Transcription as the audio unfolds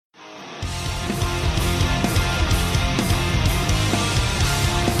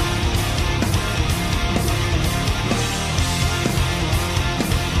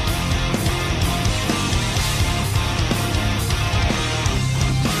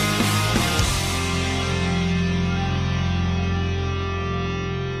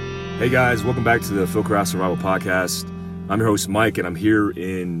Hey guys, welcome back to the Phil Craft Survival Podcast. I'm your host Mike, and I'm here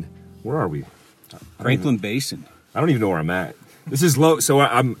in, where are we? Franklin Basin. I don't even know where I'm at. This is low. So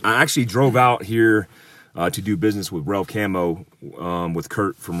I actually drove out here to do business with Relv Camo with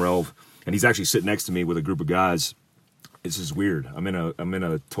Kurt from Relv, and he's actually sitting next to me with a group of guys. This is weird. I'm in a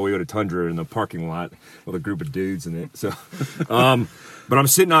Toyota Tundra in the parking lot with a group of dudes in it. So, but I'm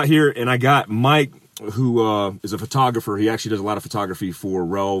sitting out here, and I got Mike, who is a photographer. He actually does a lot of photography for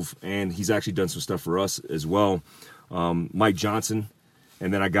Relv, and he's actually done some stuff for us as well. Mike Johnson,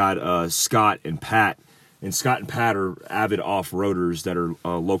 and then I got Scott and Pat. And Scott and Pat are avid off-roaders that are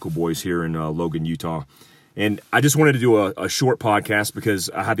local boys here in Logan, Utah. And I just wanted to do a short podcast because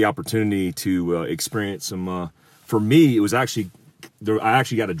I had the opportunity to experience some. For me, it was actually I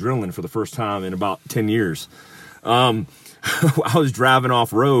actually got adrenaline for the first time in about 10 years. I was driving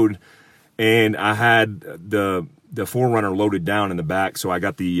off-road, and I had the 4Runner loaded down in the back, so I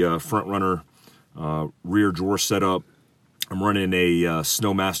got the front runner rear drawer set up. I'm running a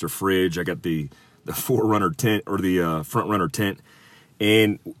Snowmaster fridge. I got the 4Runner tent, or the front runner tent,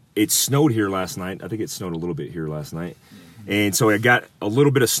 and it snowed here last night. I think it snowed a little bit here last night. And so I got a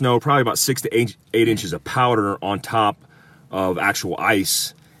little bit of snow, probably about 6 to 8 inches of powder on top of actual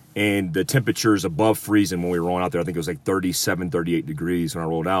ice. And the temperature is above freezing when we were rolling out there. I think it was like 37, 38 degrees when I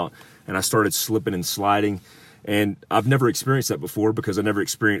rolled out. And I started slipping and sliding. And I've never experienced that before because I never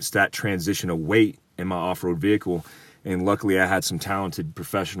experienced that transition of weight in my off-road vehicle. And luckily I had some talented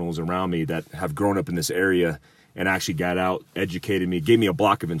professionals around me that have grown up in this area and actually got out, educated me, gave me a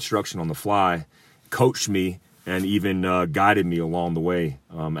block of instruction on the fly, coached me, and even guided me along the way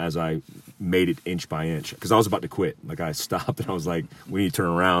as I made it inch by inch. Because I was about to quit. Like, I stopped and I was like, we need to turn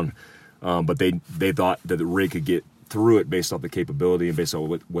around. But they thought that the rig could get through it based off the capability and based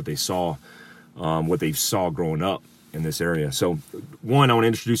on what they saw growing up in this area. So, one, I want to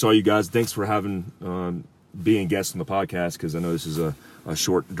introduce all you guys. Thanks for having being guests on the podcast, because I know this is a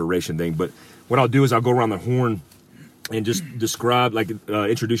short duration thing. But what I'll do is I'll go around the horn and just describe,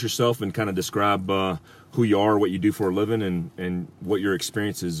 introduce yourself and kind of describe who you are, what you do for a living, and what your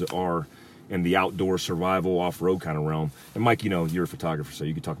experiences are in the outdoor survival off-road kind of realm. And Mike, you're a photographer, so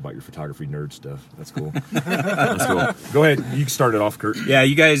you can talk about your photography nerd stuff. That's cool. That's cool. Go ahead. You can start it off, Kurt. Yeah,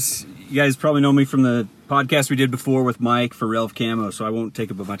 you guys probably know me from the podcast we did before with Mike for Relv Camo, so I won't take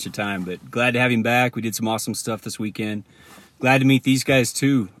up a bunch of time, but glad to have him back. We did some awesome stuff this weekend. Glad to meet these guys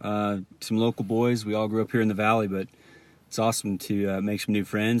too. Some local boys. We all grew up here in the valley, but it's awesome to make some new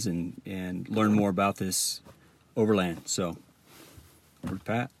friends and learn more about this overland. So, over to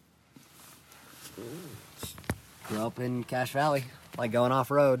Pat. Grew up in Cache Valley, like going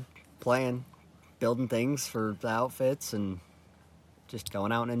off-road, playing, building things for the outfits, and just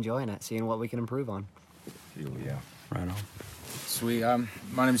going out and enjoying it, seeing what we can improve on. Yeah. Right on. Sweet.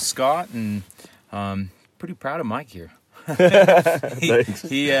 My name's Scott, and pretty proud of Mike here.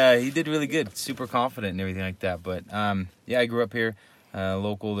 He did really good, super confident and everything like that. But I grew up here,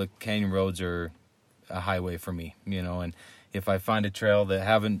 local. The canyon roads are a highway for me, and if I find a trail that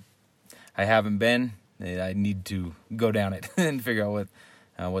I haven't been, I need to go down it and figure out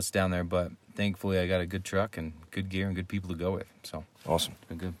what's down there. But thankfully I got a good truck and good gear and good people to go with, so Awesome. it's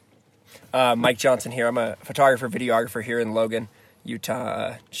been good. Mike Johnson here. I'm a photographer, videographer here in Logan,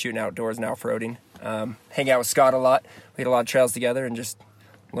 Utah, shooting outdoors and off-roading. Hang out with Scott a lot. We had a lot of trails together and just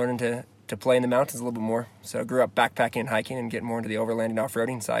learning to play in the mountains a little bit more. So I grew up backpacking and hiking and getting more into the overland and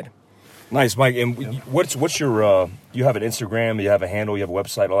off-roading side. Nice, Mike. And what's your? You have an Instagram, you have a handle, you have a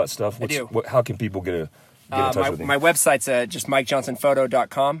website, all that stuff. I do. How can people get in touch with you? My website's just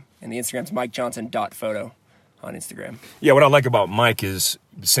MikeJohnsonPhoto.com, and the Instagram's MikeJohnson.photo on Instagram. Yeah, what I like about Mike is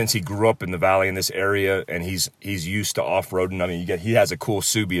since he grew up in the valley in this area, and he's used to off-roading. I mean, he has a cool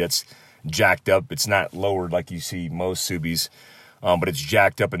Subi that's jacked up. It's not lowered like you see most Subis, but it's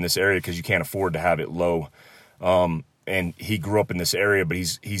jacked up in this area because you can't afford to have it low. And he grew up in this area, but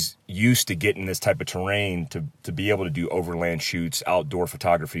he's used to getting this type of terrain to be able to do overland shoots, outdoor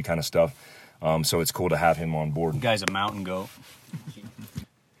photography kind of stuff. So it's cool to have him on board. The guy's a mountain goat.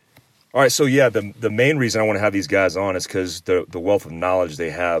 All right, so yeah, the main reason I want to have these guys on is because the wealth of knowledge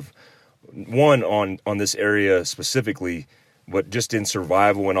they have, one, on this area specifically, but just in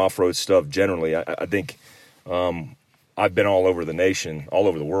survival and off-road stuff generally. I think I've been all over the nation, all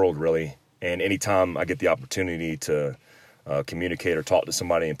over the world really, and anytime I get the opportunity to communicate or talk to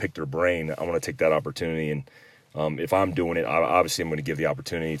somebody and pick their brain, I want to take that opportunity. And if I'm doing it, obviously I'm going to give the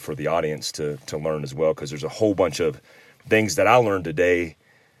opportunity for the audience to learn as well, because there's a whole bunch of things that I learned today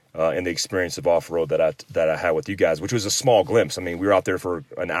in the experience of off-road that I had with you guys, which was a small glimpse. I mean, we were out there for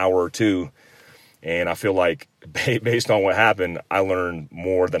an hour or two, And I feel like based on what happened, I learned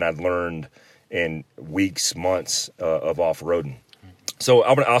more than I'd learned in weeks, months of off-roading. So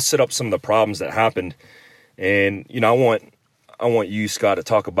I'll set up some of the problems that happened. And, you know, I want you, Scott, to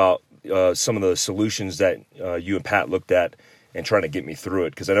talk about some of the solutions that you and Pat looked at and trying to get me through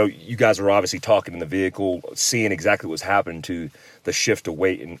it. Because I know you guys were obviously talking in the vehicle, seeing exactly what's happened to the shift of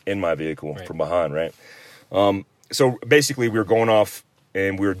weight in my vehicle from behind, right? So basically we were going off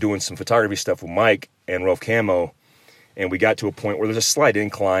and we were doing some photography stuff with Mike and Ralph Camo, and we got to a point where there's a slight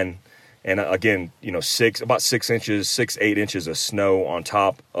incline, and again, you know, about 6 inches, 8 inches of snow on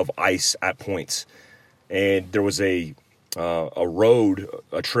top of ice at points. And there was a road,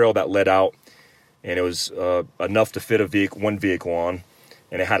 a trail that led out, and it was enough to fit one vehicle on,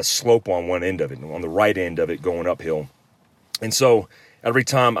 and it had a slope on one end of it, on the right end of it going uphill. And so every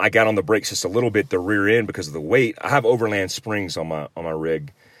time I got on the brakes just a little bit, the rear end, because of the weight, I have overland springs on my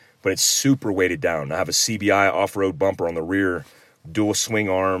rig, but it's super weighted down. I have a CBI off-road bumper on the rear, dual swing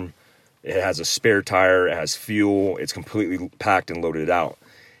arm. It has a spare tire. It has fuel. It's completely packed and loaded out.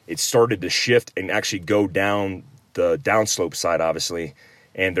 It started to shift and actually go down the downslope side, obviously,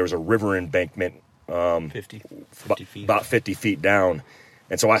 and there was a river embankment 50 feet. About 50 feet down.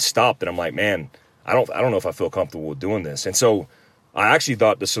 And so I stopped, and I'm like, man, I don't know if I feel comfortable with doing this. And so I actually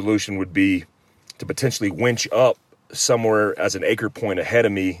thought the solution would be to potentially winch up somewhere as an anchor point ahead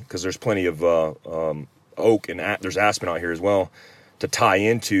of me, because there's plenty of oak and there's aspen out here as well, to tie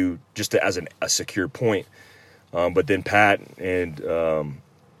into just as a secure point. But then Pat and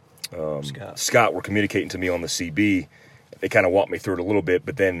Scott were communicating to me on the CB. They kind of walked me through it a little bit,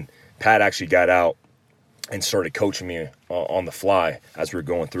 but then Pat actually got out and started coaching me on the fly as we were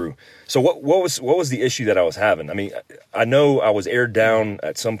going through. So what was the issue that I was having? I mean, I know I was aired down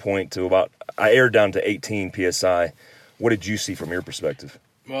at some point I aired down to 18 PSI. What did you see from your perspective?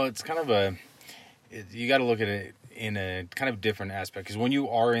 Well, it's kind of you got to look at it in a kind of different aspect, because when you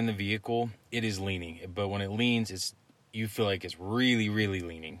are in the vehicle, it is leaning, but when it leans, you feel like it's really, really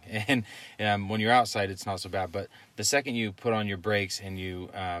leaning. And when you're outside, it's not so bad. But the second you put on your brakes and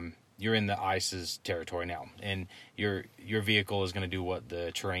you're in the ice's territory now, and your vehicle is going to do what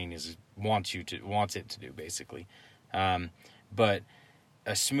the terrain wants it to do, basically. But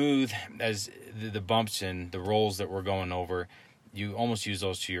a smooth, as the bumps and the rolls that we're going over, you almost use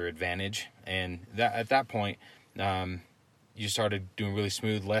those to your advantage. And at that point, you started doing really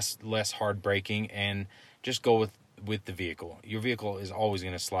smooth, less hard braking, and just go with the vehicle. Your vehicle is always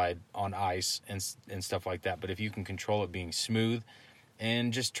going to slide on ice and stuff like that. But if you can control it being smooth,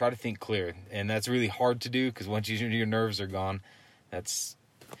 and just try to think clear. And that's really hard to do, because once your nerves are gone, that's,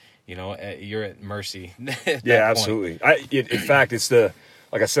 you're at mercy. Yeah, absolutely. In fact,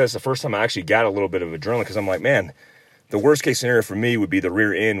 like I said, it's the first time I actually got a little bit of adrenaline, because I'm like, man, the worst case scenario for me would be the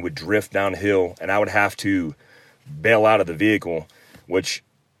rear end would drift downhill and I would have to bail out of the vehicle, which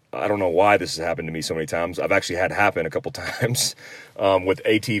I don't know why this has happened to me so many times. I've actually had happen a couple times with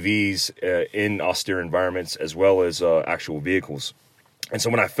ATVs in austere environments as well as actual vehicles. And so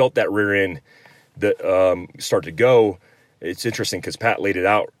when I felt that rear end start to go, it's interesting because Pat laid it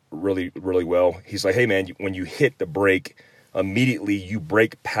out really, really well. He's like, hey, man, when you hit the brake, immediately you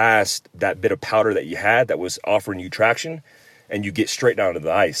brake past that bit of powder that you had that was offering you traction, and you get straight down to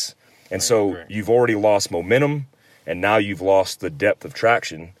the ice. And you've already lost momentum, and now you've lost the depth of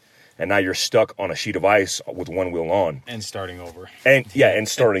traction, and now you're stuck on a sheet of ice with one wheel on. And starting over. And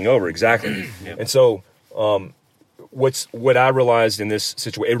starting over, exactly. Yep. And so what I realized in this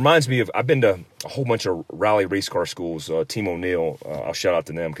situation, it reminds me of, I've been to a whole bunch of rally race car schools. Team O'Neill, I'll shout out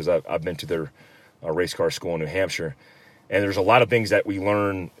to them because I've been to their race car school in New Hampshire. And there's a lot of things that we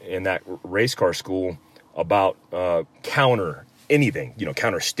learn in that race car school about counter anything,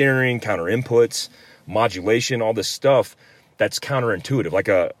 counter steering, counter inputs, modulation, all this stuff that's counterintuitive. Like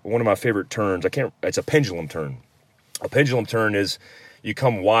one of my favorite turns, it's a pendulum turn. A pendulum turn is you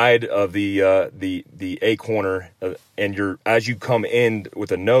come wide of the A corner, and as you come in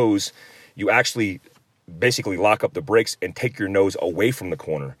with a nose, you actually basically lock up the brakes and take your nose away from the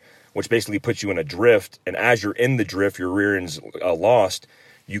corner, which basically puts you in a drift. And as you're in the drift, your rear end's lost.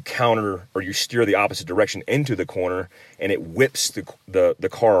 You counter, or you steer the opposite direction into the corner, and it whips the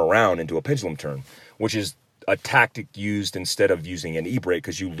car around into a pendulum turn, which is a tactic used instead of using an e-brake,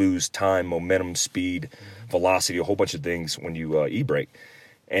 because you lose time, momentum, speed, velocity, a whole bunch of things when you e-brake.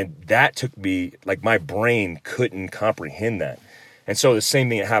 And that took me, like, my brain couldn't comprehend that. And so the same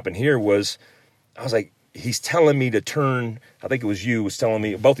thing that happened here was, I was like, he's telling me to turn, I think it was you,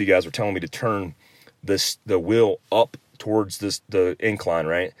 both of you guys were telling me to turn the wheel up towards the incline,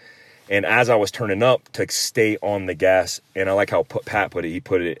 right? And as I was turning up to stay on the gas, and I like how Pat put it, he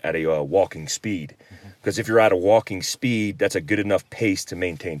put it at a walking speed. Because if you're at a walking speed, that's a good enough pace to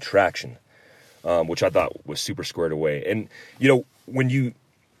maintain traction, which I thought was super squared away. And, you know, when you,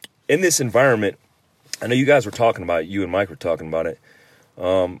 in this environment, I know you guys were talking about it, you and Mike were talking about it.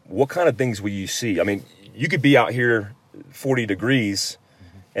 What kind of things will you see? I mean, you could be out here 40 degrees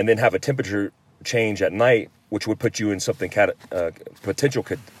and then have a temperature change at night, which would put you in something potential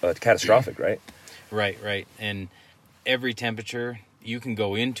catastrophic, right? Right. And every temperature, you can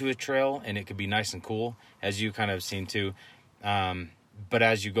go into a trail and it could be nice and cool, as you kind of seen too. But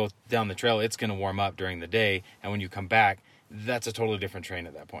as you go down the trail, it's going to warm up during the day. And when you come back, that's a totally different terrain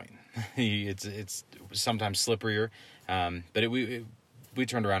at that point. It's sometimes slipperier. But we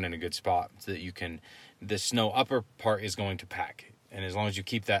turned around in a good spot so that you can, the snow upper part is going to pack. And as long as you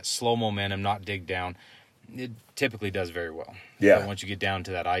keep that slow momentum, not dig down, it typically does very well. Yeah. But once you get down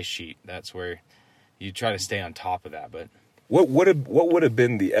to that ice sheet, that's where you try to stay on top of that. But what would have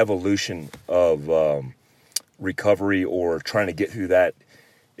been the evolution of recovery or trying to get through that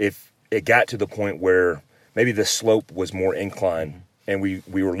if it got to the point where maybe the slope was more inclined and we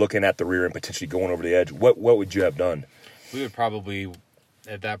were looking at the rear and potentially going over the edge? What would you have done? We would probably,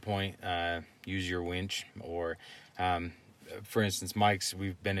 at that point, use your winch or, for instance, Mike's,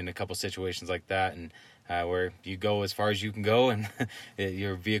 we've been in a couple situations like that, and where you go as far as you can go and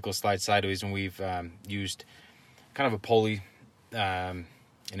your vehicle slides sideways, and we've used kind of a pulley in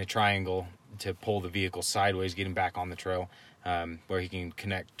a triangle to pull the vehicle sideways, getting back on the trail, where he can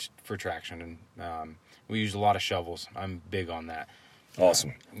connect for traction. And we use a lot of shovels. I'm big on that.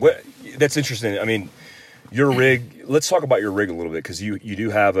 Awesome. That's interesting. I mean, your rig, let's talk about your rig a little bit, because you do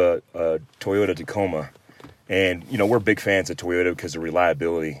have a Toyota Tacoma. And, you know, we're big fans of Toyota because of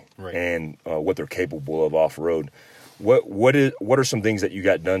reliability and what they're capable of off-road. What are some things that you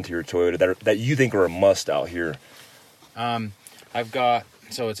got done to your Toyota that you think are a must out here? I've got,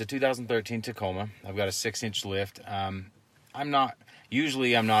 so it's a 2013 Tacoma. I've got a 6-inch lift. I'm not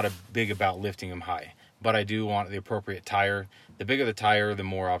big about lifting them high, but I do want the appropriate tire. The bigger the tire, the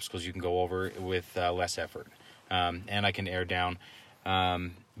more obstacles you can go over with less effort. And I can air down.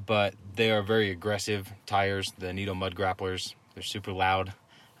 But they are very aggressive tires, the Nitto Mud Grapplers. They're super loud.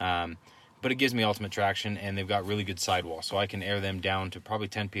 But it gives me ultimate traction, and they've got really good sidewall. So I can air them down to probably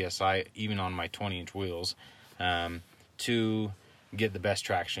 10 PSI, even on my 20-inch wheels, to get the best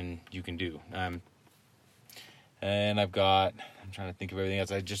traction you can do. And I'm trying to think of everything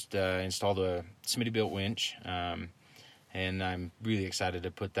else. I just installed a Smittybilt winch, and I'm really excited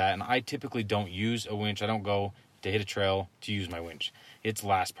to put that. And I typically don't use a winch. I don't go to hit a trail to use my winch. It's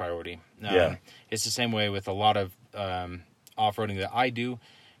last priority. It's the same way with a lot of off-roading that I do.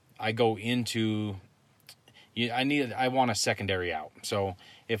 I go into, I want a secondary out. So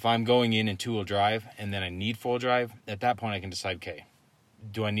if I'm going in two-wheel drive and then I need full drive, at that point I can decide, okay,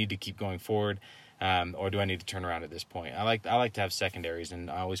 do I need to keep going forward, or do I need to turn around at this point? I like to have secondaries, and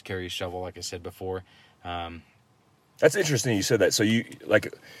I always carry a shovel, like I said before. That's interesting you said that. So you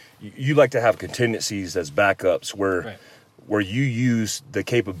like to have contingencies as backups where you use the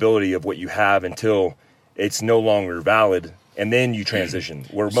capability of what you have until it's no longer valid, and then you transition,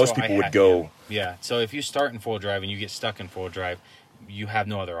 where most people would go. Yeah. So if you start in full drive and you get stuck in full drive, you have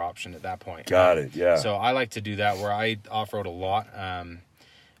no other option at that point. Got it, yeah. So I like to do that where I off-road a lot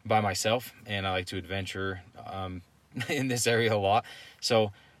by myself, and I like to adventure in this area a lot.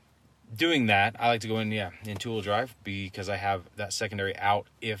 So doing that, I like to go in two-wheel drive because I have that secondary out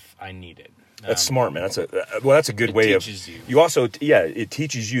if I need it. That's smart, man. That's a good way of. You also, it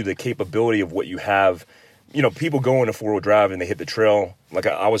teaches you the capability of what you have. You know, people go into four-wheel drive and they hit the trail. Like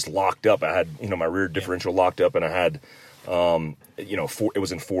I was locked up. I had, my rear differential locked up, and I had, it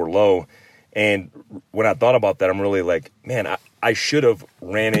was in 4 low. And when I thought about that, I'm really like, man, I should have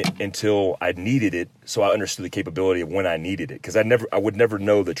ran it until I needed it, so I understood the capability of when I needed it. Because I would never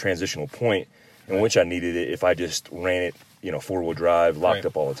know the transitional point in which I needed it if I just ran it, 4-wheel drive, locked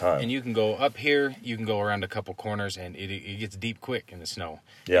up all the time. And you can go up here, you can go around a couple corners, and it gets deep quick in the snow.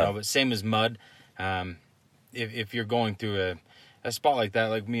 Yeah. But same as mud. If you're going through a spot like that,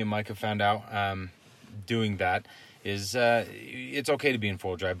 like me and Mike have found out, doing that is it's okay to be in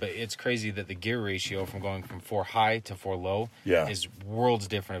full drive, but it's crazy that the gear ratio from going from 4 high to 4 low is worlds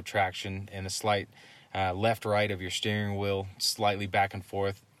different of traction, and the slight left-right of your steering wheel, slightly back and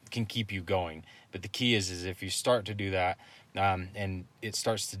forth, can keep you going. But the key is if you start to do that and it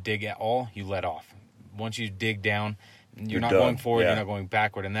starts to dig at all, you let off. Once you dig down, you're not going forward, you're not going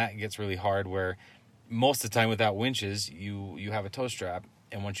backward, and that gets really hard where most of the time without winches, you have a tow strap,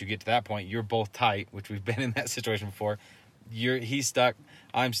 and once you get to that point, you're both tight, which we've been in that situation before. he's stuck,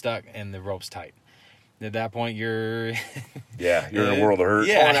 I'm stuck, and the rope's tight. At that point, you're you're in a world of hurt.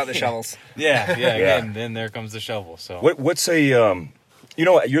 Pulling out the shovels. Yeah. Again, then there comes the shovel. So what's a you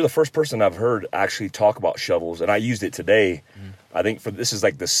know, you're the first person I've heard actually talk about shovels, and I used it today. I think this is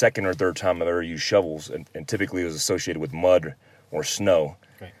like the second or third time I've ever used shovels, and typically it was associated with mud or snow.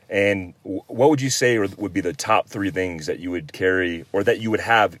 Okay. And what would you say would be the top 3 things that you would carry or that you would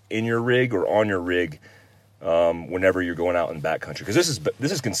have in your rig or on your rig whenever you're going out in backcountry? Because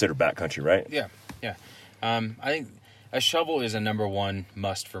this is considered backcountry, right? Yeah. I think a shovel is a number one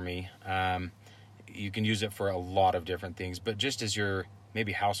must for me. You can use it for a lot of different things, but just as your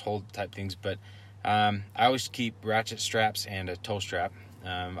maybe household type things. But I always keep ratchet straps and a tow strap.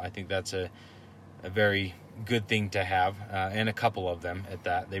 I think that's a very good thing to have, and a couple of them at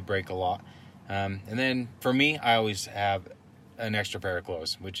that. They break a lot. And then for me, I always have an extra pair of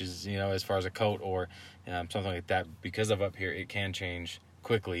clothes, which is, you know, as far as a coat or something like that. Because of up here, it can change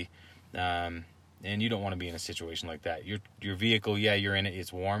quickly. And you don't want to be in a situation like that. Your vehicle, you're in it,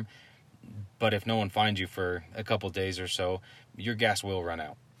 it's warm. But if no one finds you for a couple days or so, your gas will run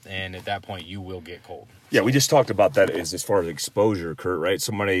out. And at that point, you will get cold. Yeah, we just talked about that as far as exposure, Kurt, right?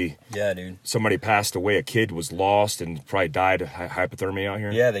 Somebody passed away. A kid was lost and probably died of hypothermia out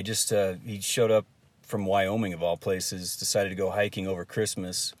here. Yeah, they just, he showed up from Wyoming, of all places, decided to go hiking over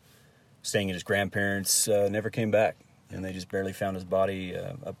Christmas, staying at his grandparents', never came back. And they just barely found his body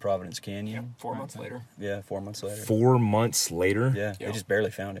up Providence Canyon. 4 months later. Yeah, 4 months later. 4 months later? Yeah, they just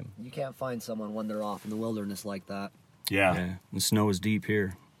barely found him. You can't find someone when they're off in the wilderness like that. Yeah. The snow is deep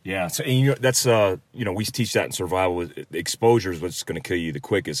here. Yeah. So, and, you know, that's, you know, we teach that in survival. Exposure is what's going to kill you the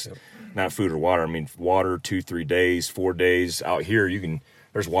quickest. Yep. Not food or water. I mean, water, 2-3 days, 4 days. Out here,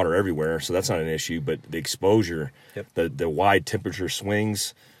 there's water everywhere, so that's not an issue. But the exposure, the wide temperature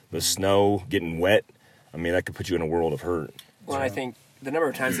swings, the snow, getting wet, I mean, that could put you in a world of hurt. Well, I think the number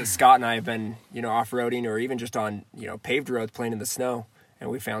of times that Scott and I have been, you know, off-roading or even just on, you know, paved roads playing in the snow, and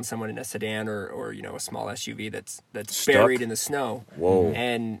we found someone in a sedan or you know, a small SUV that's stuck, buried in the snow. Whoa.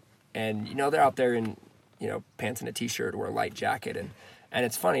 And you know, they're out there in, you know, pants and a T-shirt or a light jacket. And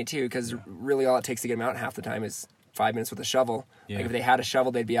it's funny, too, because really all it takes to get them out half the time is 5 minutes with a shovel. Yeah. Like, if they had a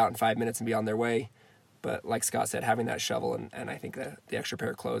shovel, they'd be out in 5 minutes and be on their way. But like Scott said, having that shovel and I think that the extra pair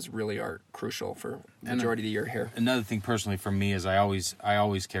of clothes really are crucial for the majority of the year here. Another thing personally for me is I always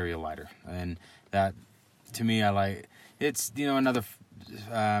carry a lighter, and that to me it's, you know, another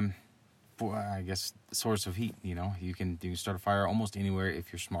I guess source of heat. You know, you can start a fire almost anywhere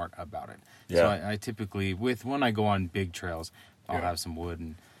if you're smart about it. Yeah. So I typically when I go on big trails, I'll have some wood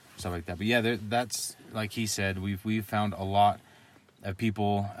and stuff like that. But yeah, that's like he said, we've found a lot of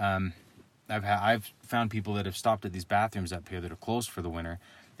people. I've found people that have stopped at these bathrooms up here that are closed for the winter,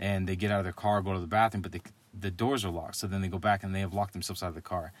 and they get out of their car, go to the bathroom, but the doors are locked. So then they go back and they have locked themselves out of the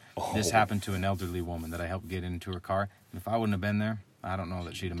car. Oh. This happened to an elderly woman that I helped get into her car. And if I wouldn't have been there, I don't know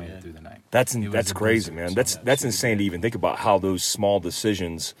that she'd have made it through the night. That's crazy, man. That's insane to even think about how those small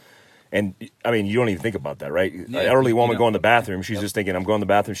decisions. And I mean, you don't even think about that, right? Yeah, an elderly woman going to the bathroom. She's just thinking, I'm going to the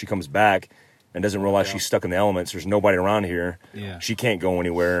bathroom. She comes back and doesn't realize she's stuck in the elements. There's nobody around here. Yeah. She can't go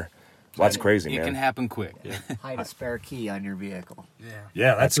anywhere. Well, that's crazy, man. It can happen quick. Yeah. Hide a spare key on your vehicle.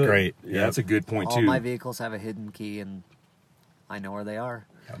 Yeah, that's great. Yeah, that's a good point, too. All my vehicles have a hidden key, and I know where they are.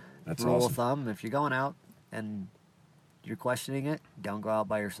 Yep. That's Rule awesome. of thumb, if you're going out and you're questioning it, don't go out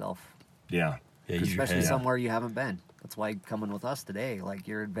by yourself. Yeah. Especially somewhere you haven't been. That's why coming with us today, like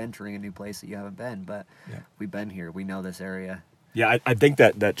you're adventuring a new place that you haven't been, but we've been here. We know this area. Yeah, I think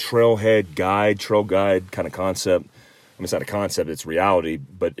that trail guide kind of concept, I mean, it's not a concept, it's reality,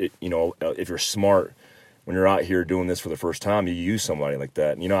 but if you're smart, when you're out here doing this for the first time, you use somebody like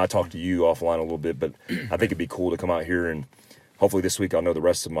that. And, I talked to you offline a little bit, but I think it'd be cool to come out here and hopefully this week I'll know the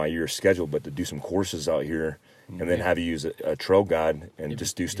rest of my year's schedule, but to do some courses out here and then have you use a trail guide and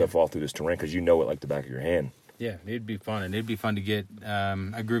just do stuff all through this terrain because you know it like the back of your hand. Yeah, it'd be fun, and it'd be fun to get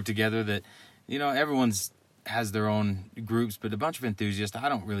a group together that, everyone's has their own groups, but a bunch of enthusiasts. I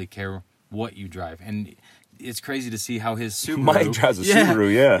don't really care what you drive, and it's crazy to see how his Subaru. Mike drives a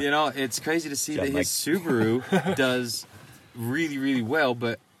Subaru, yeah. It's crazy to see that his Subaru does really, really well,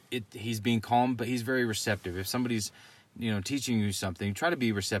 but he's being calm, but he's very receptive. If somebody's, teaching you something, try to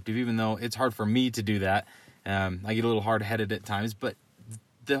be receptive, even though it's hard for me to do that. I get a little hard-headed at times, but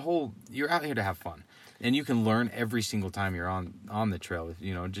you're out here to have fun. And you can learn every single time you're on the trail.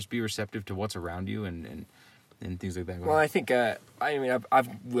 Just be receptive to what's around you and things like that. Well, I think, I've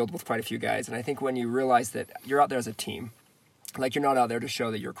wheeled with quite a few guys, and I think when you realize that you're out there as a team, like you're not out there to show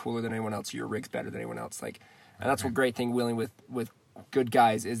that you're cooler than anyone else, your rig's better than anyone else, and that's one great thing wheeling with good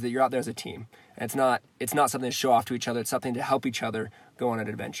guys is that you're out there as a team. And it's not something to show off to each other. It's something to help each other go on an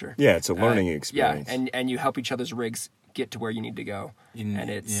adventure. Yeah, it's a learning experience. Yeah, and you help each other's rigs get to where you need to go. And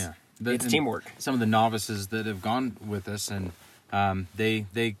it's teamwork. Some of the novices that have gone with us, and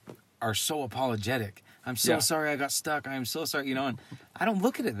they are so apologetic. I'm so sorry I got stuck. I'm so sorry, and I don't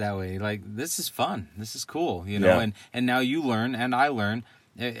look at it that way. Like, this is fun. This is cool, and now you learn and I learn.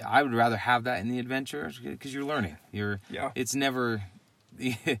 I would rather have that in the adventure because you're learning. It's never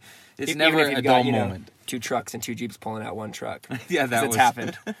never a dull moment. 2 trucks and 2 Jeeps pulling out 1 truck. Yeah, it's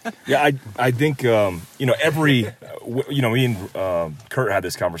happened. Yeah, I think every me and Kurt had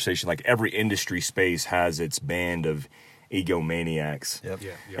this conversation. Like, every industry space has its band of egomaniacs. Yep.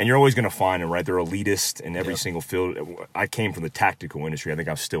 And you're always going to find them, right? They're elitist in every single field. I came from the tactical industry. I think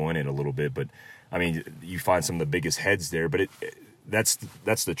I'm still in it a little bit, but I mean, you find some of the biggest heads there. But that's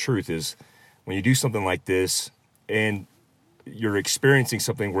the truth, is when you do something like this and you're experiencing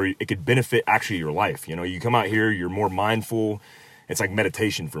something where it could benefit actually your life. You come out here, you're more mindful. It's like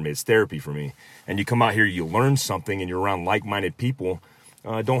meditation for me. It's therapy for me. And you come out here, you learn something, and you're around like-minded people.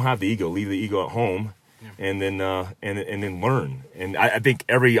 Don't have the ego. Leave the ego at home. And then and then learn. And I think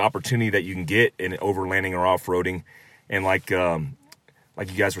every opportunity that you can get in overlanding or off-roading, and like you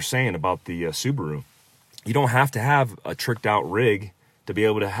guys were saying about the Subaru, you don't have to have a tricked out rig to be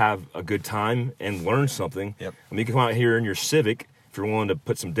able to have a good time and learn something. Yep. I mean, you can come out here in your Civic if you're willing to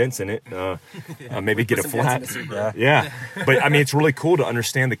put some dents in it, maybe get a flat. Yeah. But I mean, it's really cool to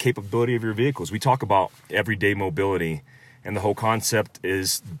understand the capability of your vehicles. We talk about everyday mobility. And the whole concept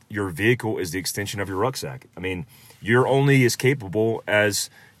is your vehicle is the extension of your rucksack. I mean, you're only as capable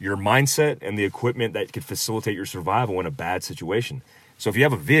as your mindset and the equipment that could facilitate your survival in a bad situation. So if you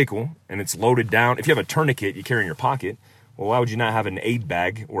have a vehicle and it's loaded down, if you have a tourniquet you carry in your pocket, well, why would you not have an aid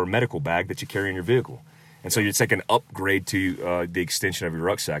bag or a medical bag that you carry in your vehicle? And so it's like an upgrade to the extension of your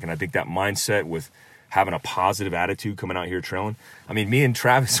rucksack. And I think that mindset with having a positive attitude coming out here trailing. I mean, me and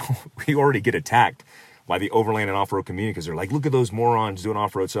Travis, we already get attacked by the overland and off-road community because they're like, look at those morons doing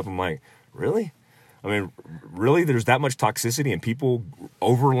off-road stuff. I'm like, really? I mean, really? There's that much toxicity and people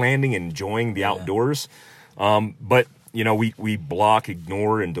overlanding and enjoying the outdoors? But, we block,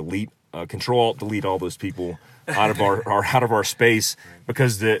 ignore, and delete, Control-Alt-Delete all those people out of our space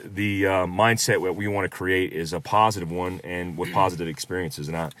because the mindset that we want to create is a positive one and with positive experiences.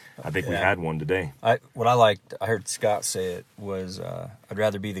 And I think we had one today. What I liked, I heard Scott say it, was I'd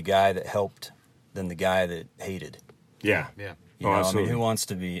rather be the guy that helped than the guy that hated. Yeah. Who wants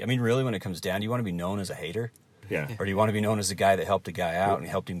to be, really, when it comes down, do you want to be known as a hater? Yeah. Or do you want to be known as the guy that helped a guy out and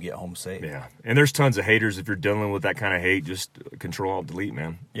helped him get home safe? Yeah. And there's tons of haters. If you're dealing with that kind of hate, just Control-Alt-Delete,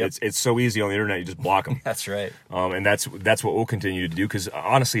 man. Yep. It's so easy on the internet. You just block them. That's right. And that's what we'll continue to do because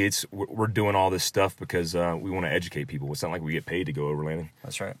honestly, we're doing all this stuff because we want to educate people. It's not like we get paid to go overlanding.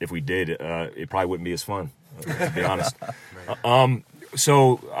 That's right. If we did, it probably wouldn't be as fun, to be honest.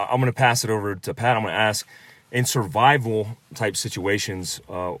 So I'm going to pass it over to Pat. I'm going to ask, in survival type situations,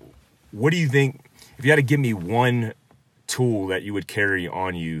 what do you think, if you had to give me one tool that you would carry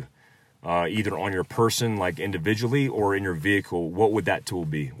on you, either on your person, like individually, or in your vehicle, what would that tool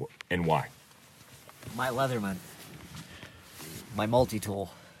be and why? My Leatherman. My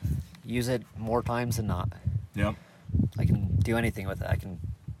multi-tool. Use it more times than not. Yeah. I can do anything with it. I can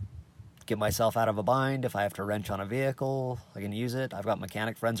get myself out of a bind. If I have to wrench on a vehicle, I can use it. I've got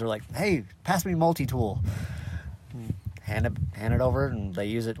mechanic friends who are like, hey, pass me multi-tool. Hand it over, and they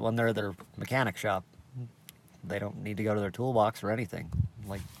use it when they're at their mechanic shop. They don't need to go to their toolbox or anything.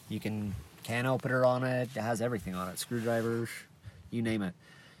 Like, you can opener on it. It has everything on it. Screwdrivers, you name it.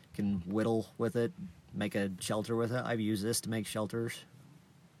 You can whittle with it, make a shelter with it. I've used this to make shelters.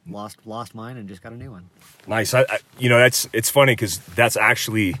 Lost mine and just got a new one. Nice. It's funny because that's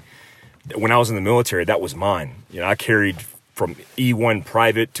actually, when I was in the military, that was mine. I carried from E1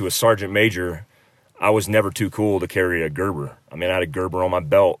 private to a sergeant major. I was never too cool to carry a Gerber. I mean, I had a Gerber on my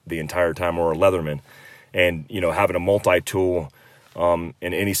belt the entire time, or a Leatherman. And, having a multi-tool in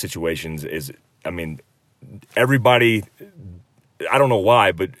any situations is, everybody, I don't know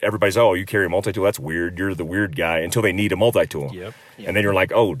why, but everybody's, oh, you carry a multi-tool? That's weird. You're the weird guy, until they need a multi-tool. Yep. And then you're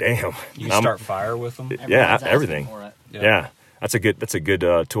like, oh, damn. You can start fire with them. Yeah, everything. For it. Yeah. That's a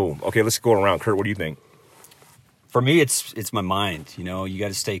good tool. Okay, let's go around. Kurt, what do you think? For me, it's my mind. You got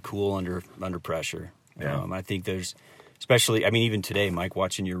to stay cool under pressure. Yeah. I think there's, especially, even today, Mike,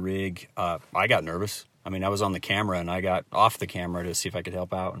 watching your rig, I got nervous. I was on the camera and I got off the camera to see if I could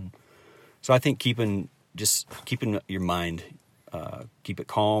help out. And so I think keeping your mind, keep it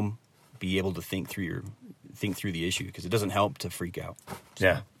calm, be able to think through the issue, because it doesn't help to freak out. So.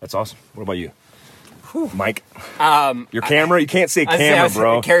 Yeah, that's awesome. What about you? Mike. Your camera? You can't say camera,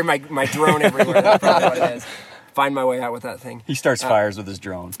 bro. I carry my drone everywhere. That's probably what it is. Find my way out with that thing. He starts fires with his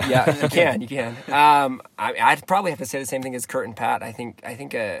drone. Yeah, you can. I'd probably have to say the same thing as Kurt and Pat. I think. I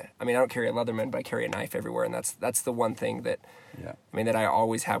don't carry a Leatherman, but I carry a knife everywhere, and that's the one thing that, that I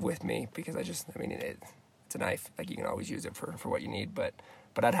always have with me, because it's a knife. Like, you can always use it for what you need. But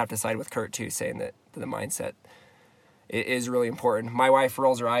I'd have to side with Kurt too, saying that the mindset is really important. My wife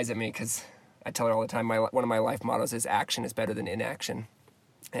rolls her eyes at me because I tell her all the time, one of my life mottos is action is better than inaction.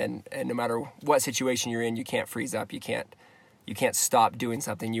 And no matter what situation you're in, you can't freeze up. You can't stop doing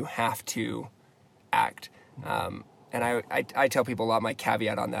something. You have to act. And I tell people a lot, my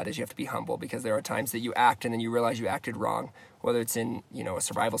caveat on that is you have to be humble, because there are times that you act and then you realize you acted wrong, whether it's in, a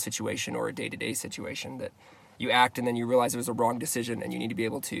survival situation or a day-to-day situation, that you act and then you realize it was a wrong decision, and you need to be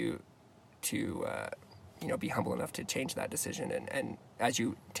able to be humble enough to change that decision. And as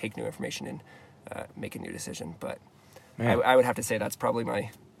you take new information and make a new decision. But I would have to say that's probably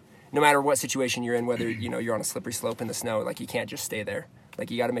no matter what situation you're in, whether, you're on a slippery slope in the snow, like, you can't just stay there.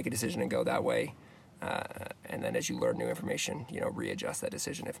 Like, you got to make a decision and go that way. And then as you learn new information, readjust that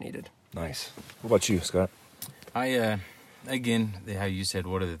decision if needed. Nice. What about you, Scott? Again, how you said,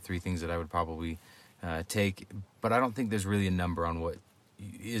 what are the 3 things that I would probably take? But I don't think there's really a number on what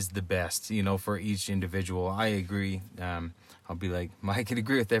is the best, for each individual. I agree. I'll be like Mike and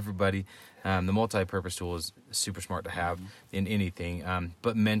agree with everybody. The multi-purpose tool is super smart to have in anything.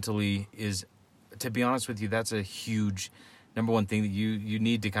 But mentally is, to be honest with you, that's a huge number one thing that you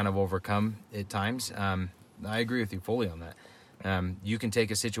need to kind of overcome at times. I agree with you fully on that. You can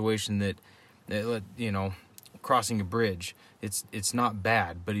take a situation that crossing a bridge, it's not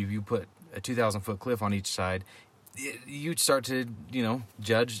bad, but if you put a 2,000-foot cliff on each side, you start to,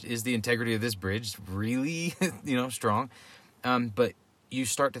 judge, is the integrity of this bridge really, strong? But you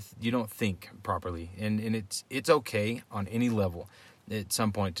start to, you don't think properly, and it's okay on any level at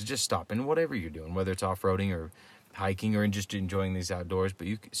some point to just stop, and whatever you're doing, whether it's off-roading or hiking or just enjoying these outdoors, but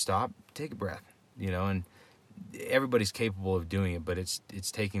you stop, take a breath, and everybody's capable of doing it, but it's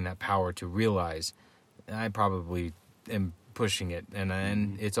taking that power to realize I probably am pushing it,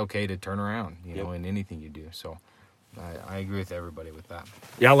 and it's okay to turn around, in anything you do. So I agree with everybody with that.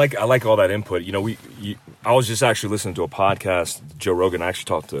 Yeah, I like all that input. I was just actually listening to a podcast, Joe Rogan. I actually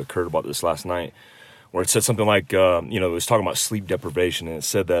talked to Kurt about this last night, where it said something like, it was talking about sleep deprivation, and it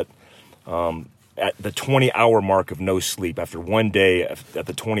said that at the 20-hour mark of no sleep, after one day, at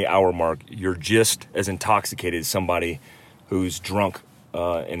the 20-hour mark, you're just as intoxicated as somebody who's drunk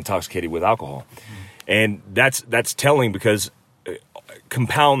and intoxicated with alcohol. And that's telling, because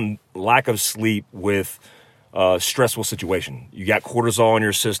compound lack of sleep with stressful situation. You got cortisol in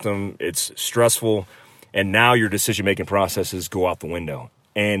your system, it's stressful, and now your decision-making processes go out the window.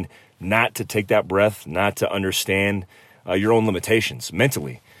 And not to take that breath, not to understand your own limitations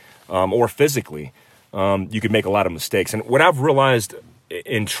mentally or physically, you could make a lot of mistakes. And what I've realized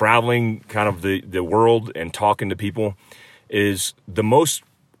in traveling kind of the world and talking to people is the most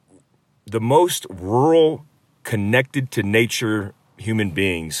rural, connected to nature human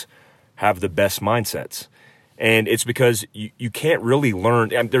beings have the best mindsets. And it's because you can't really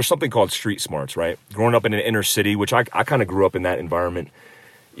learn. And there's something called street smarts, right? Growing up in an inner city, which I kind of grew up in that environment.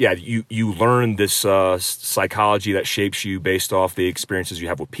 Yeah, you learn this psychology that shapes you based off the experiences you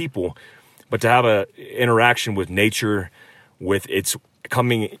have with people. But to have an interaction with nature, with its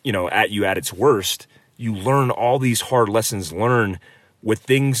coming, at you at its worst, you learn all these hard lessons learned with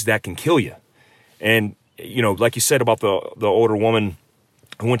things that can kill you. And, like you said about the older woman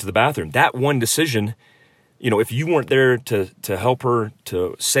who went to the bathroom, that one decision, if you weren't there to help her,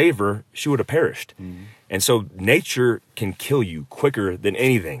 to save her, she would have perished. Mm-hmm. And so nature can kill you quicker than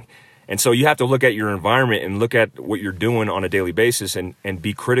anything. And so you have to look at your environment and look at what you're doing on a daily basis and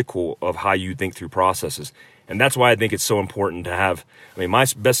be critical of how you think through processes. And that's why I think it's so important to have, my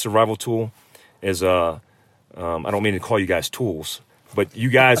best survival tool is, I don't mean to call you guys tools, but you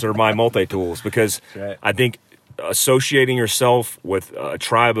guys are my multi-tools, because right. I think associating yourself with a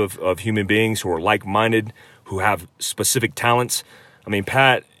tribe of human beings who are like-minded, who have specific talents.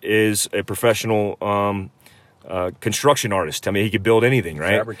 Pat is a professional construction artist. He could build anything,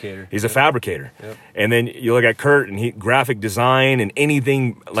 right? Fabricator. He's a fabricator. Yep. And then you look at Kurt, and he graphic design and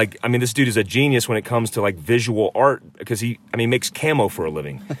anything. This dude is a genius when it comes to visual art, because he makes camo for a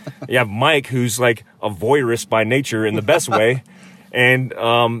living. You have Mike, who's like a voyeurist by nature in the best way. And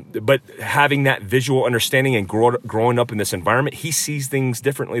but having that visual understanding and growing up in this environment, he sees things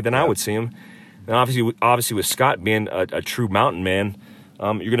differently than I would see them. And obviously with Scott being a true mountain man,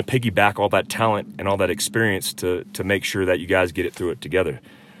 you're going to piggyback all that talent and all that experience to make sure that you guys get it through it together.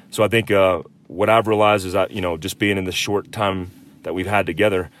 So I think what I've realized is that, just being in the short time that we've had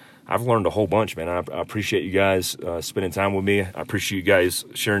together, I've learned a whole bunch, man. I appreciate you guys spending time with me. I appreciate you guys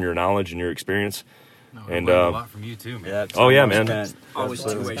sharing your knowledge and your experience. No, and a lot from you too, man. Yeah, man. Always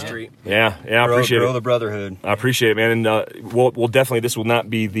two-way street. Yeah, I appreciate grow it. the brotherhood. I appreciate it, man. And we'll definitely, this will not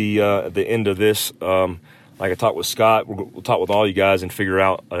be the end of this. Like I talked with Scott, we'll talk with all you guys and figure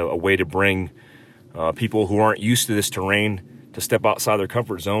out a way to bring people who aren't used to this terrain to step outside their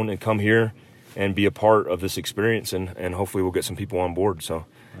comfort zone and come here and be a part of this experience. And hopefully we'll get some people on board. So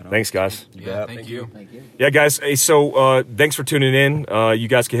thanks, guys. Yeah, thank you. Yeah, guys. Hey, so thanks for tuning in. You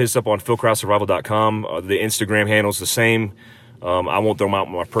guys can hit us up on philkrausurvival.com. The Instagram handle's the same. I won't throw them out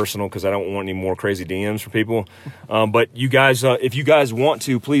in my personal because I don't want any more crazy DMs for people. But you guys, if you guys want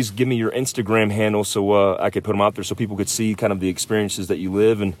to, please give me your Instagram handle so I could put them out there so people could see kind of the experiences that you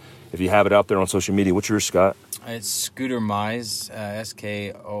live. And if you have it out there on social media, what's yours, Scott? It's Scooter Mize,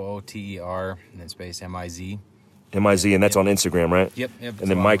 Skooter, and then space MIZ. MIZ, and that's on Instagram, right? Yep. And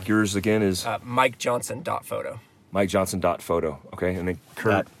then Mike, yours again is MikeJohnson.photo. MikeJohnson.photo. Okay, and then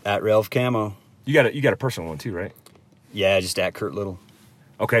Kurt. At Ralph Camo. You got a personal one too, right? Yeah, just at Kurt Little.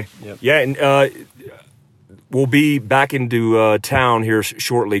 Okay. Yep. Yeah, and we'll be back into town here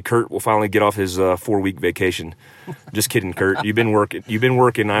shortly. Kurt will finally get off his 4-week vacation. Just kidding, Kurt. You've been working.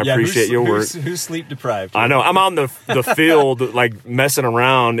 I appreciate your work. Who's sleep deprived? I know. I'm on the field, like messing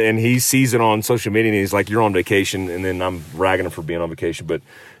around, and he sees it on social media, and he's like, "You're on vacation," and then I'm ragging him for being on vacation. But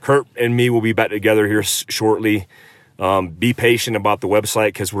Kurt and me will be back together here shortly. Be patient about the website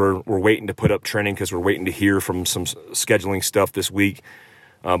because we're waiting to put up training because we're waiting to hear from some scheduling stuff this week.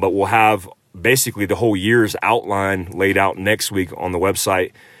 But we'll have basically the whole year's outline laid out next week on the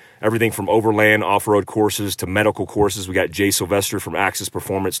website. Everything from overland, off-road courses to medical courses. We got Jay Sylvester from Axis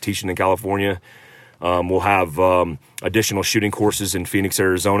Performance teaching in California. We'll have additional shooting courses in Phoenix,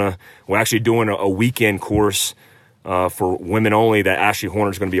 Arizona. We're actually doing a weekend course for women only that Ashley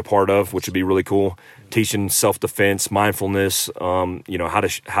Horner's going to be a part of, which would be really cool. Teaching self-defense, mindfulness, how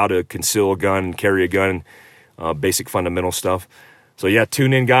to conceal a gun and carry a gun, basic fundamental stuff. So yeah,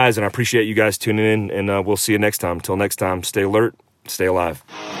 tune in, guys, and I appreciate you guys tuning in, and we'll see you next time. Until next time, stay alert, stay alive.